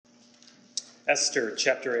Esther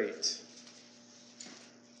chapter 8.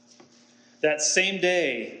 That same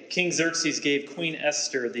day, King Xerxes gave Queen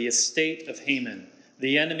Esther the estate of Haman,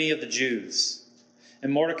 the enemy of the Jews.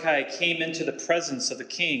 And Mordecai came into the presence of the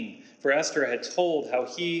king, for Esther had told how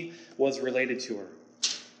he was related to her.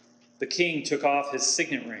 The king took off his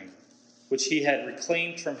signet ring, which he had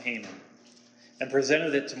reclaimed from Haman, and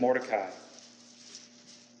presented it to Mordecai.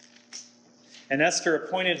 And Esther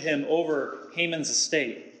appointed him over Haman's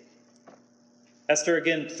estate. Esther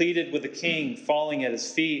again pleaded with the king, falling at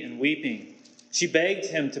his feet and weeping. She begged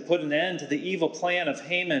him to put an end to the evil plan of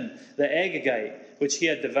Haman the Agagite, which he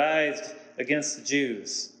had devised against the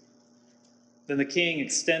Jews. Then the king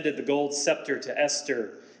extended the gold scepter to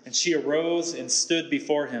Esther, and she arose and stood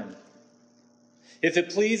before him. "If it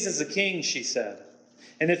pleases the king," she said,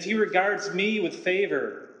 "and if he regards me with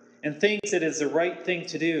favor and thinks it is the right thing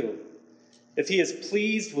to do, if he is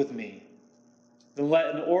pleased with me, then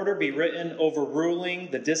let an order be written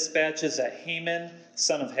overruling the dispatches that Haman,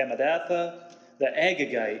 son of Hammedatha, the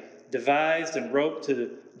Agagite, devised and wrote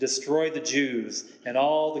to destroy the Jews and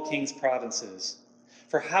all the king's provinces.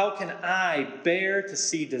 For how can I bear to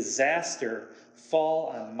see disaster fall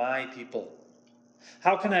on my people?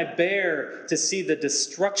 How can I bear to see the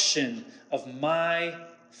destruction of my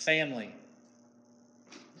family?"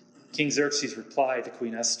 King Xerxes replied to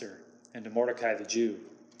Queen Esther and to Mordecai the Jew,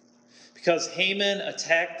 "Because Haman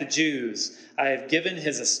attacked the Jews, I have given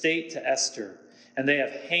his estate to Esther, and they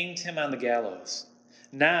have hanged him on the gallows.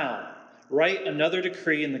 Now, write another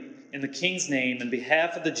decree in the king's name in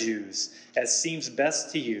behalf of the Jews, as seems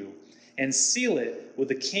best to you, and seal it with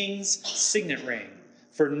the king's signet ring.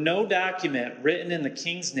 For no document written in the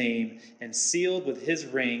king's name and sealed with his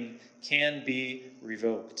ring can be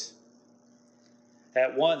revoked."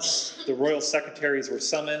 At once, the royal secretaries were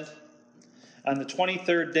summoned. On the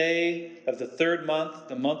 23rd day of the third month,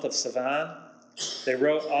 the month of Sivan, they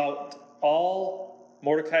wrote out all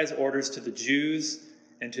Mordecai's orders to the Jews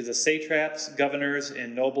and to the satraps, governors,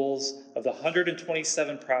 and nobles of the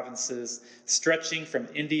 127 provinces stretching from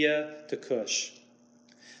India to Cush.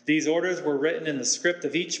 These orders were written in the script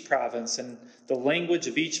of each province and the language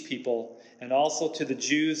of each people, and also to the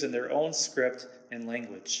Jews in their own script and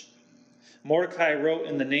language. Mordecai wrote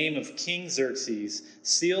in the name of King Xerxes,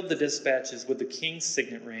 sealed the dispatches with the king's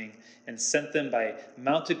signet ring, and sent them by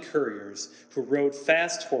mounted couriers who rode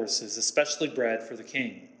fast horses, especially bred for the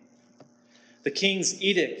king. The king's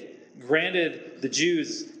edict granted the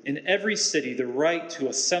Jews in every city the right to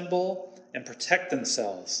assemble and protect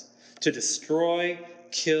themselves, to destroy,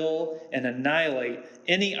 kill, and annihilate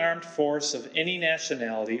any armed force of any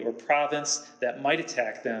nationality or province that might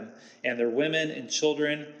attack them and their women and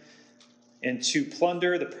children, and to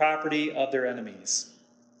plunder the property of their enemies.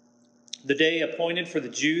 The day appointed for the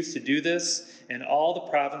Jews to do this in all the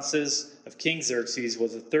provinces of King Xerxes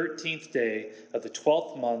was the 13th day of the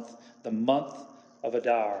 12th month, the month of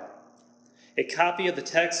Adar. A copy of the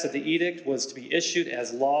text of the edict was to be issued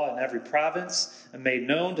as law in every province and made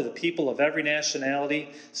known to the people of every nationality,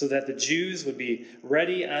 so that the Jews would be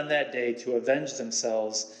ready on that day to avenge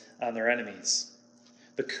themselves on their enemies.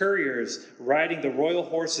 The couriers riding the royal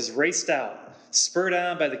horses raced out, spurred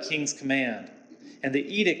on by the king's command, and the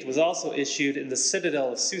edict was also issued in the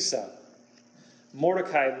citadel of Susa.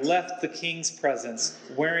 Mordecai left the king's presence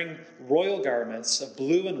wearing royal garments of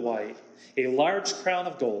blue and white, a large crown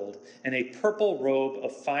of gold, and a purple robe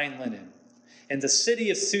of fine linen. And the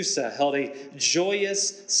city of Susa held a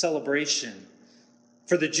joyous celebration.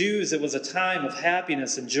 For the Jews, it was a time of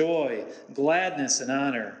happiness and joy, gladness and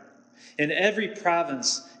honor. In every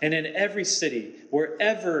province and in every city,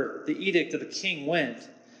 wherever the edict of the king went,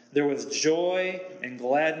 there was joy and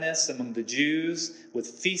gladness among the Jews, with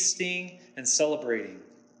feasting and celebrating.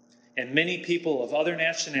 And many people of other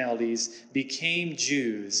nationalities became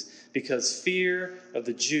Jews because fear of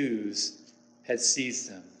the Jews had seized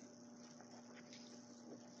them.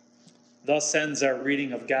 Thus ends our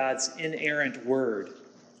reading of God's inerrant word.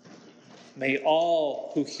 May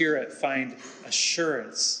all who hear it find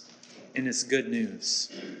assurance in its good news.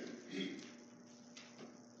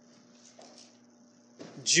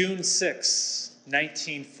 June 6,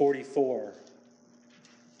 1944,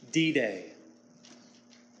 D-Day.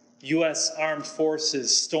 U.S. armed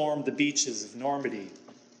forces stormed the beaches of Normandy.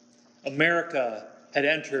 America had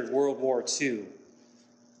entered World War II,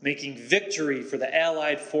 making victory for the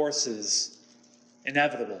Allied forces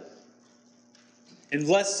inevitable. In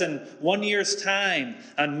less than 1 year's time,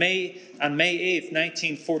 on May 8th,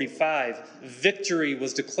 1945, victory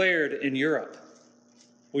was declared in Europe.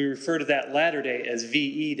 We refer to that latter day as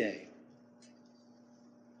VE Day.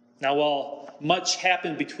 Now, while much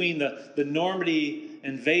happened between the Normandy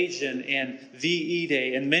invasion and VE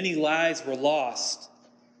Day, and many lives were lost,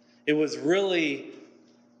 it was really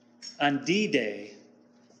on D-Day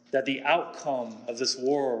that the outcome of this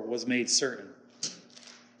war was made certain.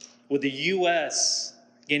 With the U.S.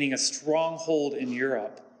 gaining a stronghold in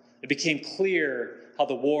Europe, it became clear how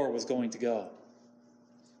the war was going to go.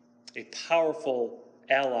 A powerful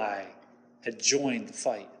ally had joined the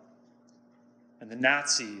fight, and the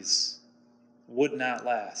Nazis would not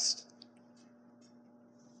last.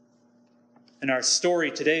 In our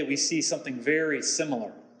story today, we see something very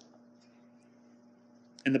similar.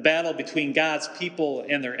 In the battle between God's people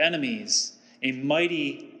and their enemies, a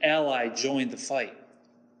mighty ally joined the fight.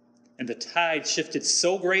 And the tide shifted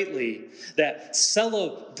so greatly that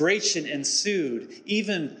celebration ensued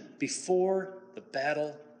even before the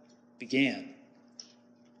battle began.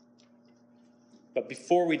 But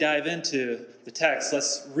before we dive into the text,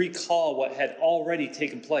 let's recall what had already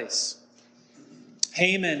taken place.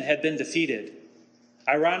 Haman had been defeated.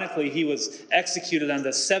 Ironically, he was executed on the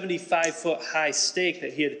 75-foot-high stake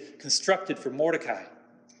that he had constructed for Mordecai.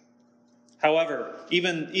 However,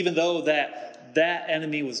 even though that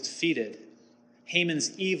enemy was defeated,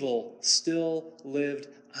 Haman's evil still lived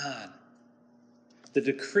on. The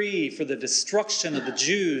decree for the destruction of the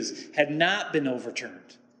Jews had not been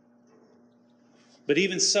overturned. But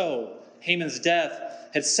even so, Haman's death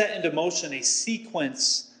had set into motion a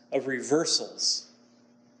sequence of reversals.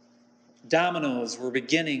 Dominoes were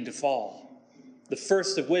beginning to fall, the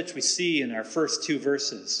first of which we see in our first two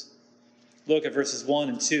verses. Look at verses 1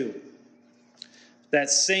 and 2.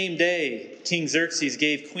 That same day, King Xerxes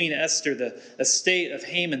gave Queen Esther the estate of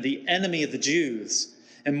Haman, the enemy of the Jews,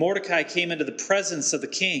 and Mordecai came into the presence of the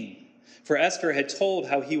king, for Esther had told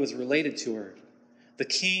how he was related to her. The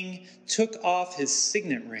king took off his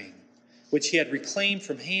signet ring, which he had reclaimed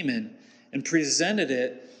from Haman, and presented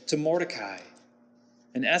it to Mordecai.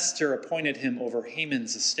 And Esther appointed him over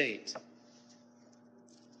Haman's estate.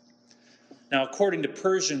 Now, according to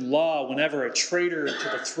Persian law, whenever a traitor to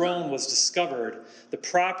the throne was discovered, the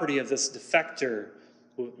property of this defector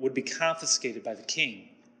would be confiscated by the king.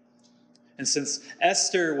 And since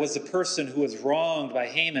Esther was the person who was wronged by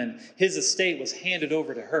Haman, his estate was handed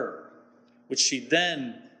over to her, which she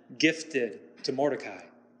then gifted to Mordecai.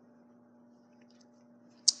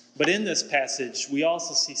 But in this passage, we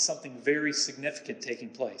also see something very significant taking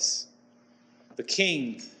place. The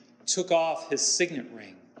king took off his signet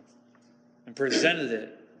ring and presented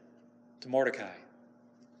it to Mordecai.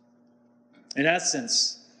 In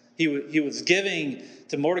essence, he was giving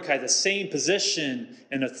to Mordecai the same position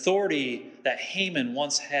and authority that Haman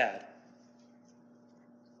once had.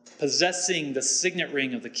 Possessing the signet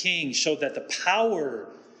ring of the king showed that the power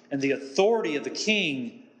and the authority of the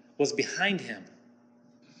king was behind him.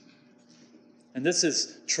 And this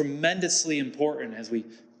is tremendously important, as we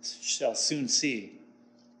shall soon see.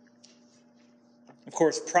 Of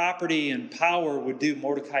course, property and power would do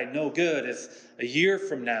Mordecai no good if a year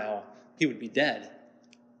from now he would be dead.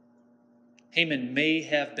 Haman may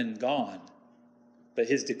have been gone, but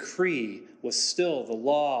his decree was still the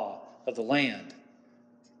law of the land,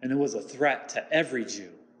 and it was a threat to every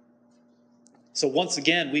Jew. So once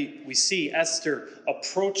again, we see Esther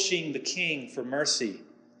approaching the king for mercy.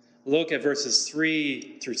 Look at verses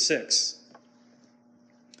 3 through 6.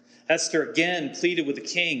 Esther again pleaded with the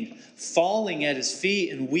king, falling at his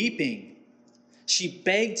feet and weeping. She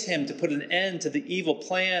begged him to put an end to the evil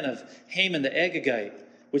plan of Haman the Agagite,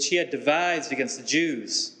 which he had devised against the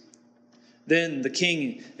Jews. Then the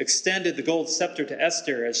king extended the gold scepter to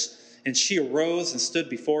Esther, and she arose and stood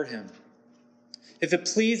before him. If it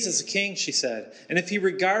pleases the king, she said, and if he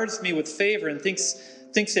regards me with favor and thinks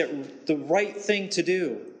it the right thing to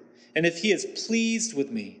do, and if he is pleased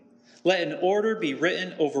with me, let an order be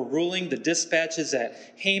written overruling the dispatches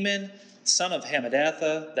that Haman, son of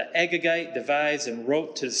Hammedatha, the Agagite, devised and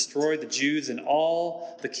wrote to destroy the Jews in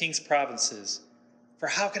all the king's provinces. For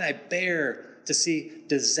how can I bear to see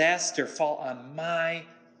disaster fall on my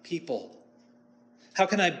people? How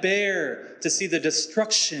can I bear to see the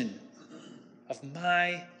destruction of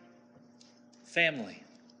my family?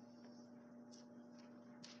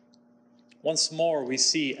 Once more, we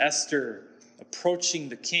see Esther approaching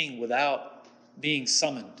the king without being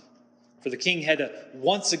summoned. For the king had to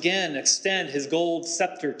once again extend his gold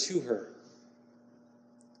scepter to her.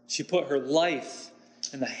 She put her life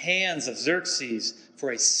in the hands of Xerxes for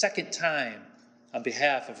a second time on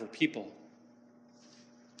behalf of her people.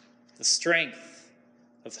 The strength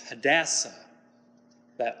of Hadassah,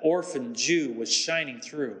 that orphan Jew, was shining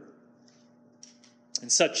through.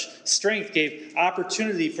 And such strength gave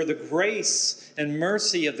opportunity for the grace and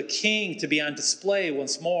mercy of the king to be on display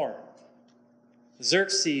once more.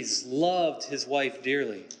 Xerxes loved his wife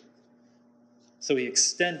dearly, so he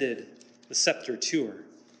extended the scepter to her.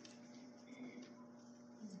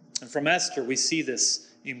 And from Esther, we see this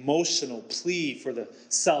emotional plea for the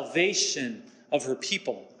salvation of her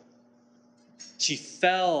people. She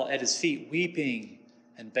fell at his feet, weeping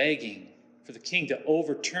and begging for the king to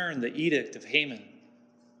overturn the edict of Haman.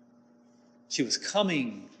 She was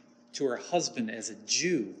coming to her husband as a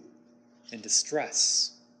Jew in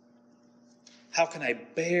distress. How can I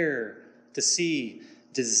bear to see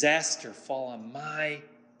disaster fall on my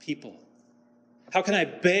people? How can I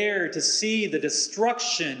bear to see the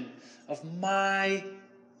destruction of my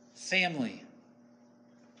family?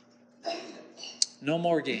 No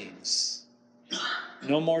more games.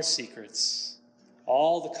 No more secrets.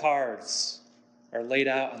 All the cards are laid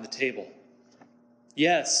out on the table.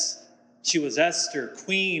 Yes, she was Esther,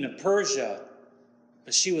 queen of Persia,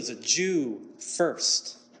 but she was a Jew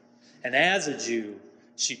first. And as a Jew,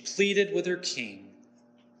 she pleaded with her king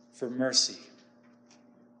for mercy.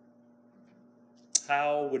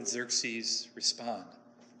 How would Xerxes respond?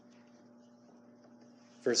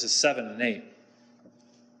 Verses 7 and 8.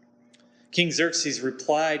 King Xerxes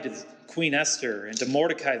replied to Queen Esther and to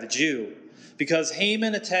Mordecai the Jew, "Because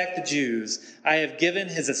Haman attacked the Jews, I have given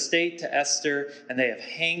his estate to Esther, and they have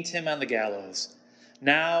hanged him on the gallows.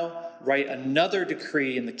 Now write another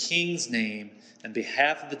decree in the king's name on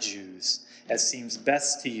behalf of the Jews, as seems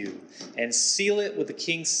best to you, and seal it with the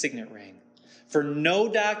king's signet ring. For no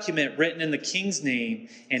document written in the king's name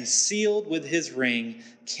and sealed with his ring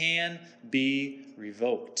can be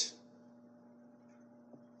revoked."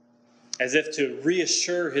 As if to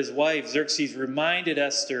reassure his wife, Xerxes reminded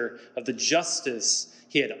Esther of the justice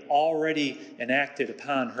he had already enacted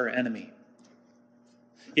upon her enemy.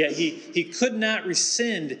 Yet he could not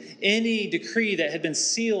rescind any decree that had been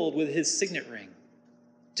sealed with his signet ring.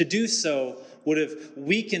 To do so would have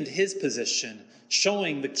weakened his position,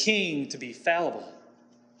 showing the king to be fallible.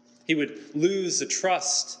 He would lose the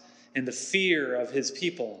trust and the fear of his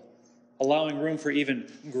people, allowing room for even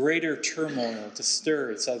greater turmoil to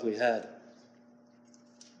stir its ugly head.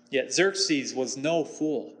 Yet Xerxes was no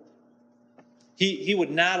fool. He would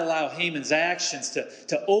not allow Haman's actions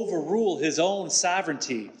to overrule his own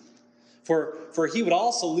sovereignty, for he would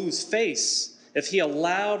also lose face if he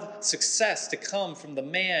allowed success to come from the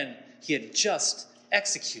man he had just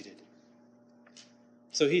executed.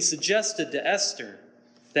 So he suggested to Esther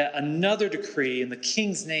that another decree in the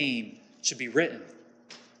king's name should be written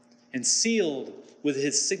and sealed with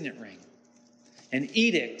his signet ring, an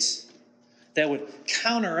edict that would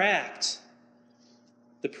counteract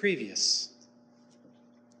the previous.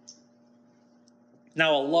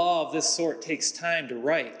 Now, a law of this sort takes time to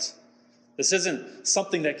write. This isn't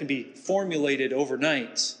something that can be formulated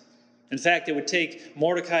overnight. In fact, it would take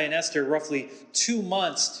Mordecai and Esther roughly 2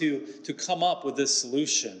 months to come up with this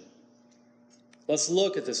solution. Let's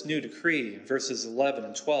look at this new decree in verses 11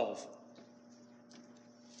 and 12.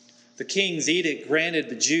 The king's edict granted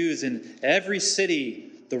the Jews in every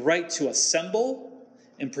city the right to assemble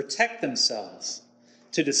and protect themselves,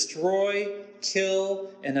 to destroy,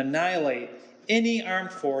 kill, and annihilate any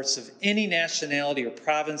armed force of any nationality or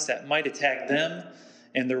province that might attack them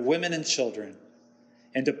and their women and children,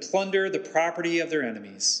 and to plunder the property of their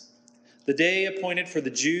enemies. The day appointed for the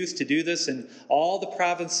Jews to do this in all the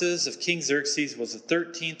provinces of King Xerxes was the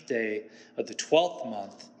 13th day of the 12th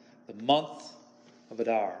month, the month of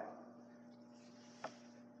Adar.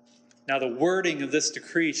 Now, the wording of this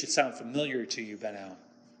decree should sound familiar to you by now.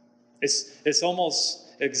 It's almost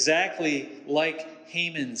exactly like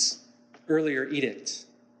Haman's earlier edict.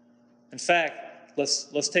 In fact,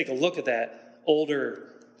 let's take a look at that older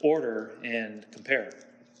order and compare.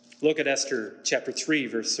 Look at Esther chapter 3,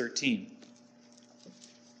 verse 13.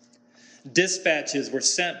 Dispatches were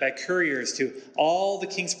sent by couriers to all the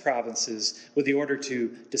king's provinces with the order to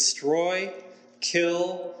destroy,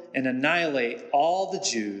 kill, and annihilate all the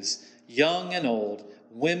Jews, young and old,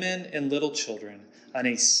 women and little children, on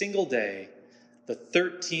a single day, the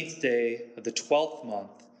 13th day of the 12th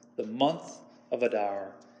month, the month of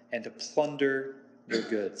Adar, and to plunder their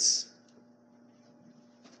goods.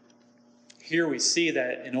 Here we see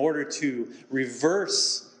that in order to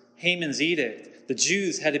reverse Haman's edict, the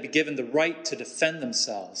Jews had to be given the right to defend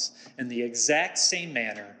themselves in the exact same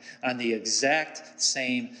manner on the exact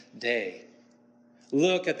same day.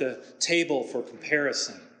 Look at the table for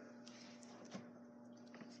comparison.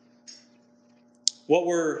 What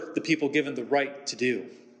were the people given the right to do?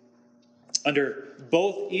 Under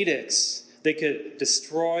both edicts, they could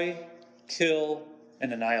destroy, kill,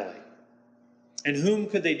 and annihilate. And whom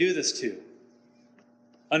could they do this to?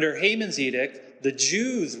 Under Haman's edict, the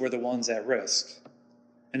Jews were the ones at risk.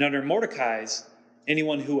 And under Mordecai's,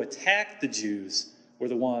 anyone who attacked the Jews were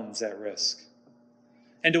the ones at risk.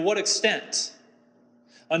 And to what extent?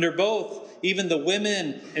 Under both, even the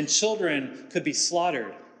women and children could be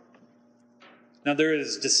slaughtered. Now, there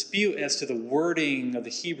is dispute as to the wording of the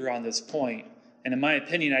Hebrew on this point, and in my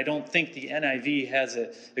opinion, I don't think the NIV has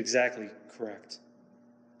it exactly correct.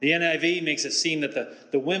 The NIV makes it seem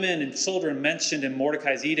that the women and children mentioned in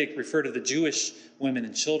Mordecai's edict refer to the Jewish women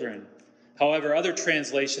and children. However, other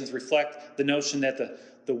translations reflect the notion that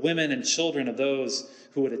the women and children of those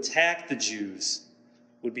who would attack the Jews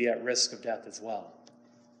would be at risk of death as well.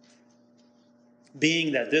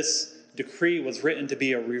 Being that this decree was written to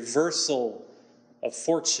be a reversal of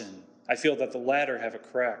fortune, I feel that the latter have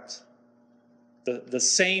it correct. The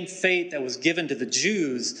same fate that was given to the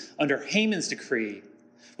Jews under Haman's decree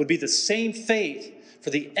would be the same fate for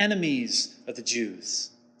the enemies of the Jews.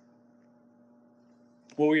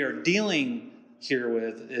 What we are dealing here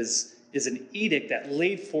with is an edict that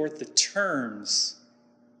laid forth the terms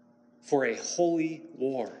for a holy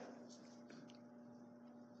war.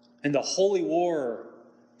 In the holy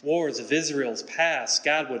wars of Israel's past,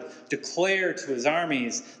 God would declare to his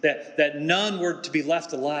armies that none were to be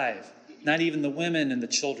left alive, not even the women and the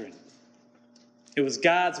children. It was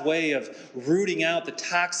God's way of rooting out the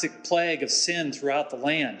toxic plague of sin throughout the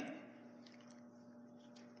land.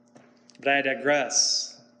 But I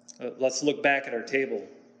digress. Let's look back at our table.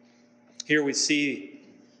 Here we see,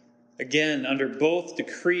 again, under both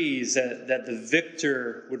decrees that the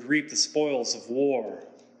victor would reap the spoils of war.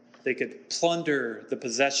 They could plunder the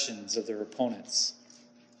possessions of their opponents.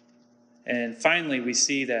 And finally, we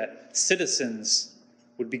see that citizens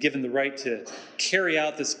would be given the right to carry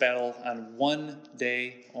out this battle on one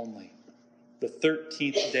day only, the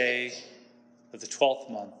 13th day of the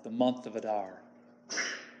 12th month, the month of Adar.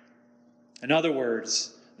 In other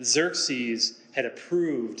words, Xerxes had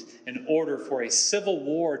approved an order for a civil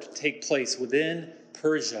war to take place within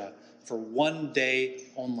Persia for one day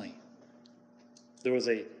only. There was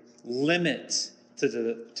a limit to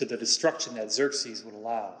the destruction that Xerxes would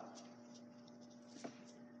allow.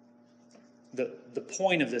 The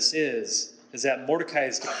point of this is that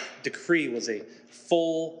Mordecai's decree was a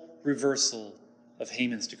full reversal of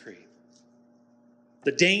Haman's decree.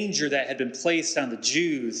 The danger that had been placed on the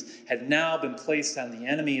Jews had now been placed on the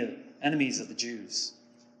enemies of the Jews,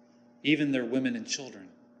 even their women and children.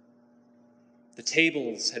 The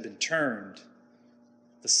tables had been turned.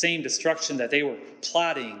 The same destruction that they were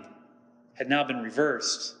plotting had now been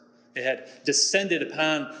reversed. It had descended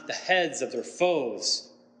upon the heads of their foes.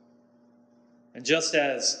 And just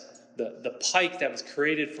as the pike that was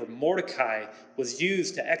created for Mordecai was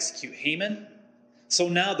used to execute Haman, so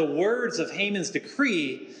now the words of Haman's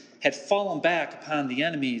decree had fallen back upon the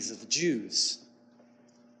enemies of the Jews.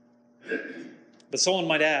 But someone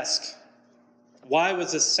might ask, why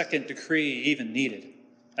was this second decree even needed?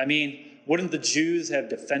 I mean, wouldn't the Jews have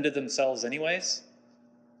defended themselves anyways?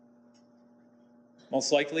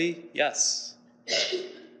 Most likely, yes.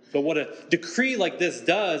 But what a decree like this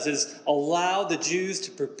does is allow the Jews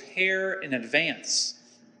to prepare in advance.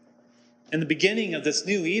 In the beginning of this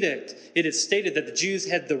new edict, it is stated that the Jews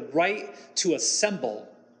had the right to assemble.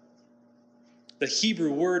 The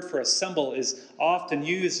Hebrew word for assemble is often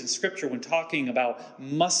used in Scripture when talking about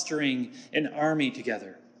mustering an army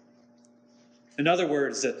together. In other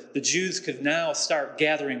words, the Jews could now start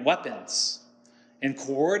gathering weapons and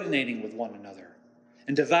coordinating with one another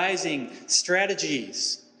and devising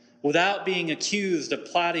strategies without being accused of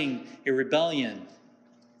plotting a rebellion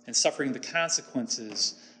and suffering the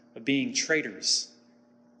consequences of being traitors.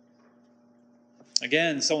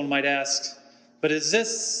 Again, someone might ask, but is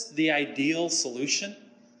this the ideal solution?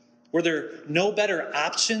 Were there no better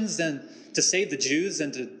options than to save the Jews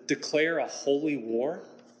than to declare a holy war?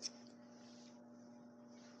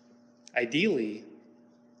 Ideally,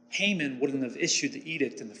 Haman wouldn't have issued the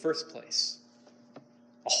edict in the first place.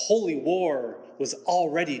 A holy war was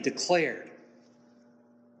already declared.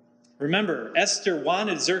 Remember, Esther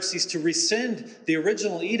wanted Xerxes to rescind the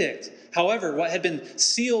original edict. However, what had been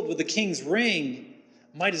sealed with the king's ring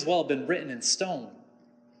might as well have been written in stone.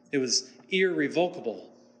 It was irrevocable.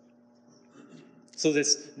 So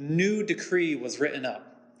this new decree was written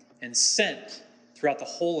up and sent throughout the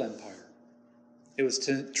whole empire. It was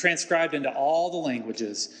transcribed into all the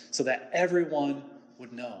languages so that everyone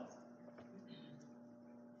would know.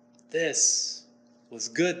 This was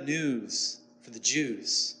good news for the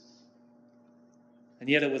Jews. And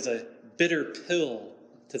yet it was a bitter pill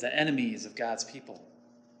to the enemies of God's people.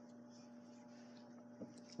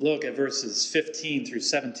 Look at verses 15 through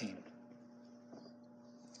 17.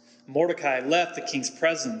 Mordecai left the king's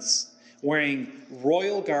presence wearing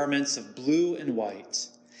royal garments of blue and white,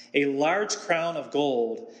 a large crown of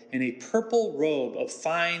gold, and a purple robe of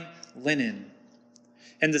fine linen.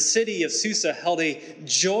 And the city of Susa held a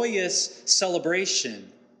joyous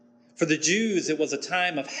celebration. For the Jews, it was a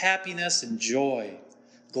time of happiness and joy,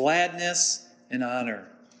 gladness and honor.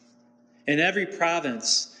 In every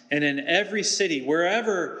province and in every city,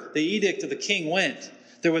 wherever the edict of the king went,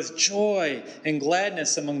 there was joy and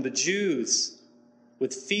gladness among the Jews,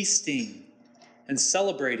 with feasting and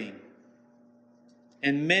celebrating.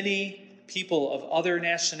 And many people of other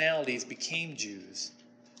nationalities became Jews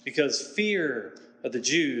because fear of the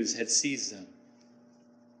Jews had seized them.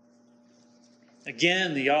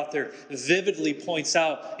 Again, the author vividly points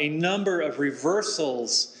out a number of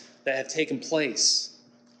reversals that have taken place.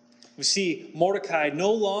 We see Mordecai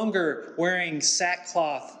no longer wearing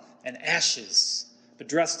sackcloth and ashes, but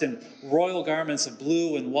dressed in royal garments of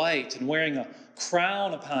blue and white and wearing a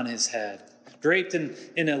crown upon his head, draped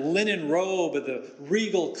in a linen robe of the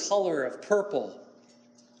regal color of purple.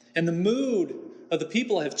 And the mood of the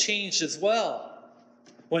people have changed as well.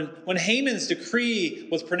 When Haman's decree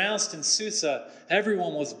was pronounced in Susa,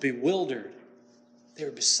 everyone was bewildered. They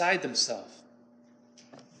were beside themselves.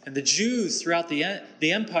 And the Jews throughout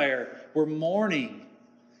the empire were mourning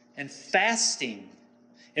and fasting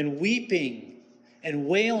and weeping and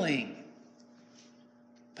wailing.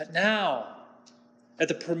 But now, at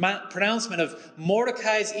the pronouncement of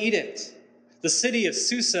Mordecai's edict, the city of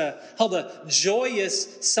Susa held a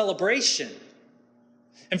joyous celebration.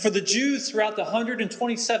 And for the Jews throughout the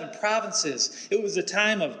 127 provinces, it was a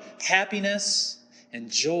time of happiness and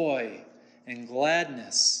joy and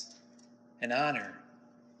gladness and honor.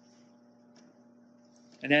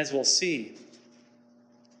 And as we'll see,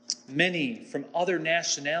 many from other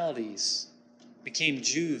nationalities became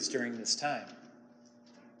Jews during this time.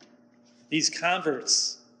 These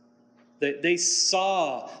converts, they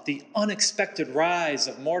saw the unexpected rise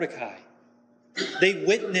of Mordecai. They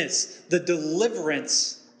witnessed the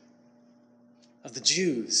deliverance of the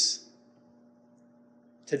Jews.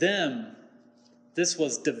 To them, this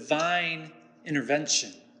was divine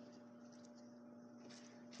intervention.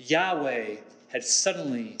 Yahweh had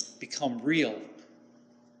suddenly become real,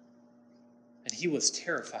 and he was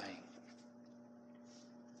terrifying.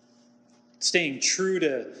 Staying true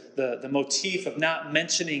to the motif of not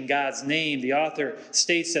mentioning God's name, the author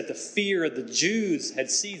states that the fear of the Jews had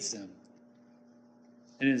seized them.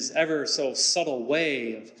 In his ever so subtle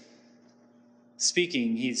way of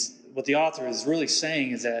speaking, what the author is really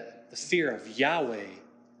saying is that the fear of Yahweh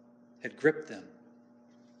had gripped them,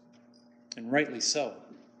 and rightly so.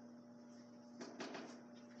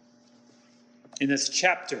 In this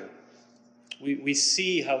chapter, we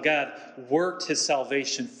see how God worked his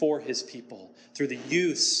salvation for his people through the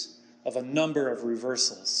use of a number of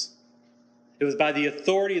reversals. It was by the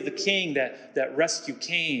authority of the king that rescue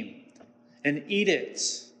came, an edict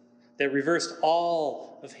that reversed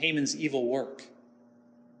all of Haman's evil work.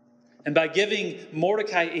 And by giving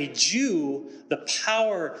Mordecai, a Jew, the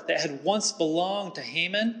power that had once belonged to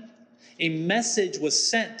Haman, a message was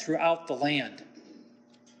sent throughout the land.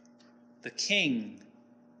 The king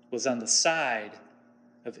was on the side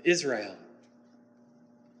of Israel.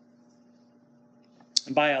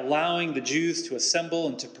 And by allowing the Jews to assemble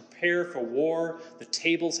and to prepare for war, the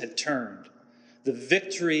tables had turned. The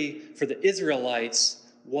victory for the Israelites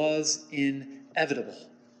was inevitable.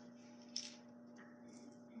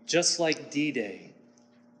 Just like D-Day,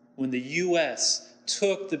 when the U.S.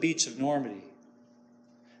 took the beach of Normandy,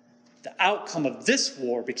 the outcome of this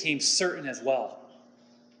war became certain as well.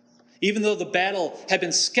 Even though the battle had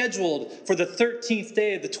been scheduled for the 13th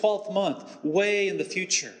day of the 12th month, way in the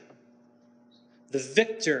future, the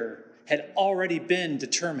victor had already been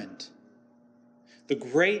determined. The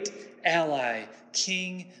great ally,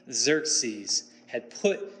 King Xerxes, had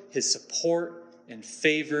put his support in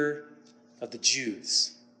favor of the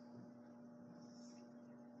Jews.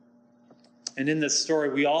 And in this story,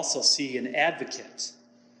 we also see an advocate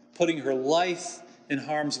putting her life in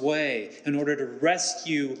harm's way in order to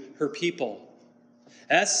rescue her people.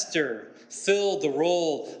 Esther filled the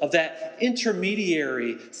role of that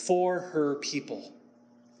intermediary for her people.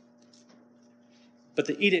 But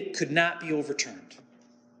the edict could not be overturned.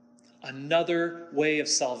 Another way of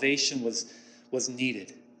salvation was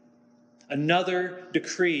needed. Another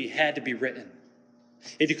decree had to be written.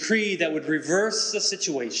 A decree that would reverse the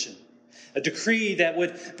situation. A decree that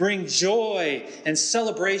would bring joy and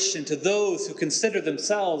celebration to those who consider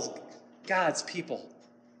themselves God's people.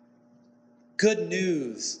 Good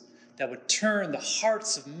news that would turn the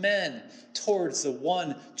hearts of men towards the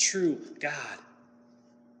one true God.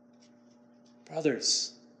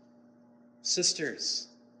 Brothers, Sisters,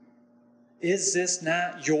 is this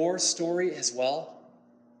not your story as well?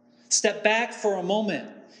 Step back for a moment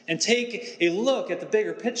and take a look at the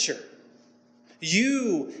bigger picture.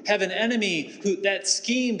 You have an enemy that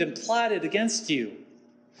schemed and plotted against you.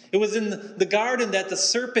 It was in the garden that the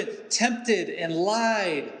serpent tempted and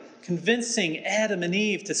lied, convincing Adam and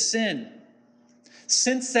Eve to sin.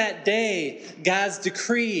 Since that day, God's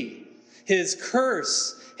decree, his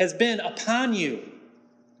curse, has been upon you.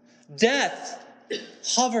 Death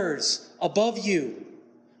hovers above you,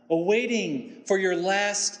 awaiting for your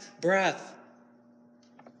last breath.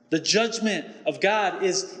 The judgment of God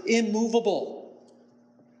is immovable.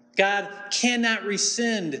 God cannot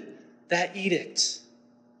rescind that edict,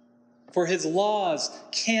 for his laws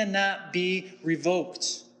cannot be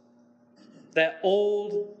revoked. That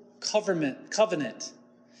old covenant,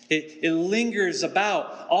 it lingers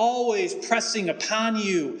about, always pressing upon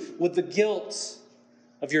you with the guilt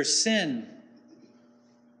of your sin.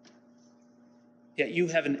 Yet you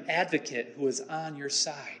have an advocate who is on your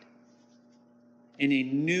side, and a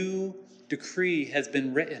new decree has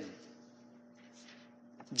been written.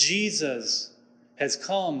 Jesus has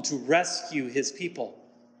come to rescue his people.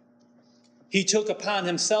 He took upon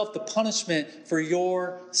himself the punishment for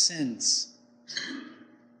your sins.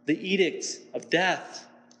 The edict of death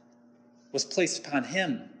was placed upon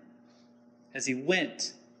him as he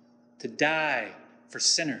went to die for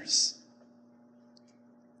sinners,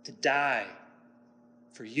 to die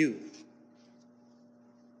for you.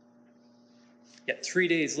 Yet 3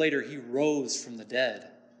 days later, he rose from the dead.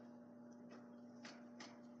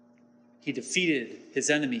 He defeated his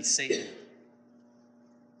enemy, Satan.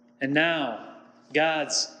 And now,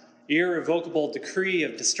 God's irrevocable decree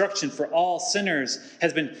of destruction for all sinners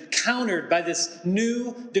has been countered by this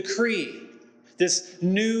new decree, this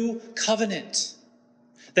new covenant,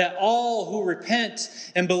 that all who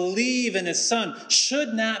repent and believe in his Son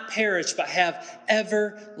should not perish but have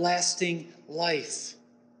everlasting life.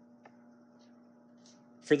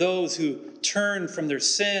 For those who turn from their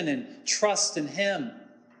sin and trust in him,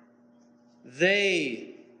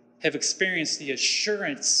 they have experienced the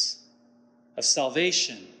assurance of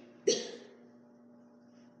salvation.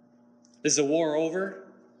 Is the war over?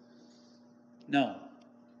 No.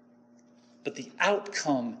 But the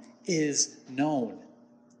outcome is known.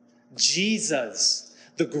 Jesus,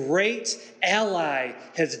 the great ally,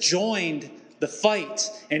 has joined the fight,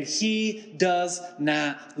 and he does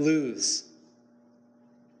not lose.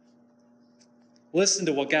 Listen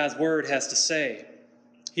to what God's word has to say.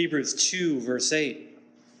 Hebrews 2, verse 8.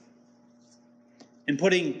 In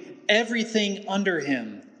putting everything under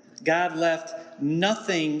him, God left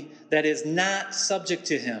nothing that is not subject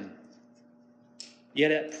to him.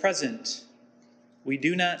 Yet at present, we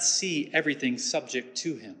do not see everything subject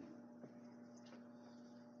to him.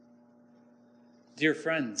 Dear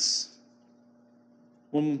friends,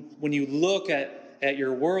 when you look at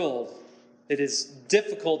your world, it is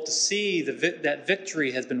difficult to see that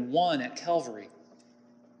victory has been won at Calvary.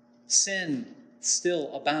 Sin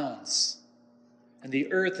still abounds, and the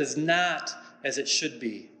earth is not as it should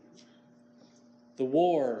be. The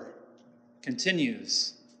war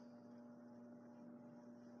continues,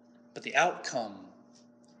 but the outcome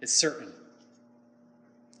is certain.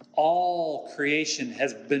 All creation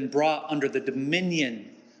has been brought under the dominion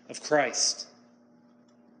of Christ.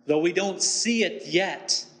 Though we don't see it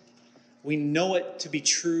yet, we know it to be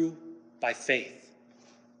true by faith.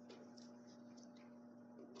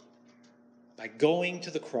 By going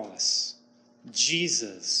to the cross,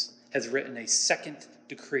 Jesus has written a second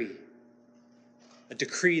decree, a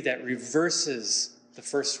decree that reverses the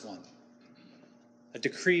first one, a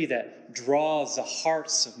decree that draws the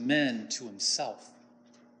hearts of men to himself.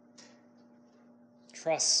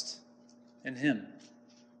 Trust in him.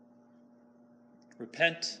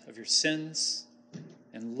 Repent of your sins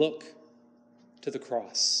and look to the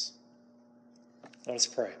cross. Let us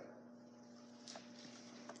pray.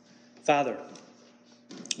 Father,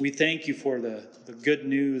 we thank you for the good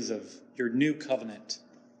news of your new covenant.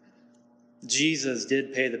 Jesus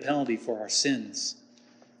did pay the penalty for our sins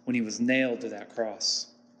when he was nailed to that cross.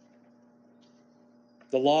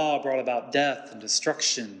 The law brought about death and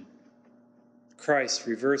destruction. Christ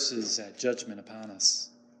reverses that judgment upon us.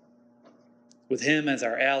 With him as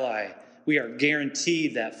our ally, we are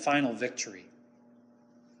guaranteed that final victory.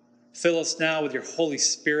 Fill us now with your Holy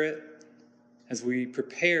Spirit as we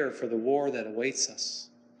prepare for the war that awaits us.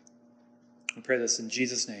 We pray this in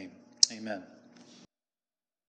Jesus' name. Amen.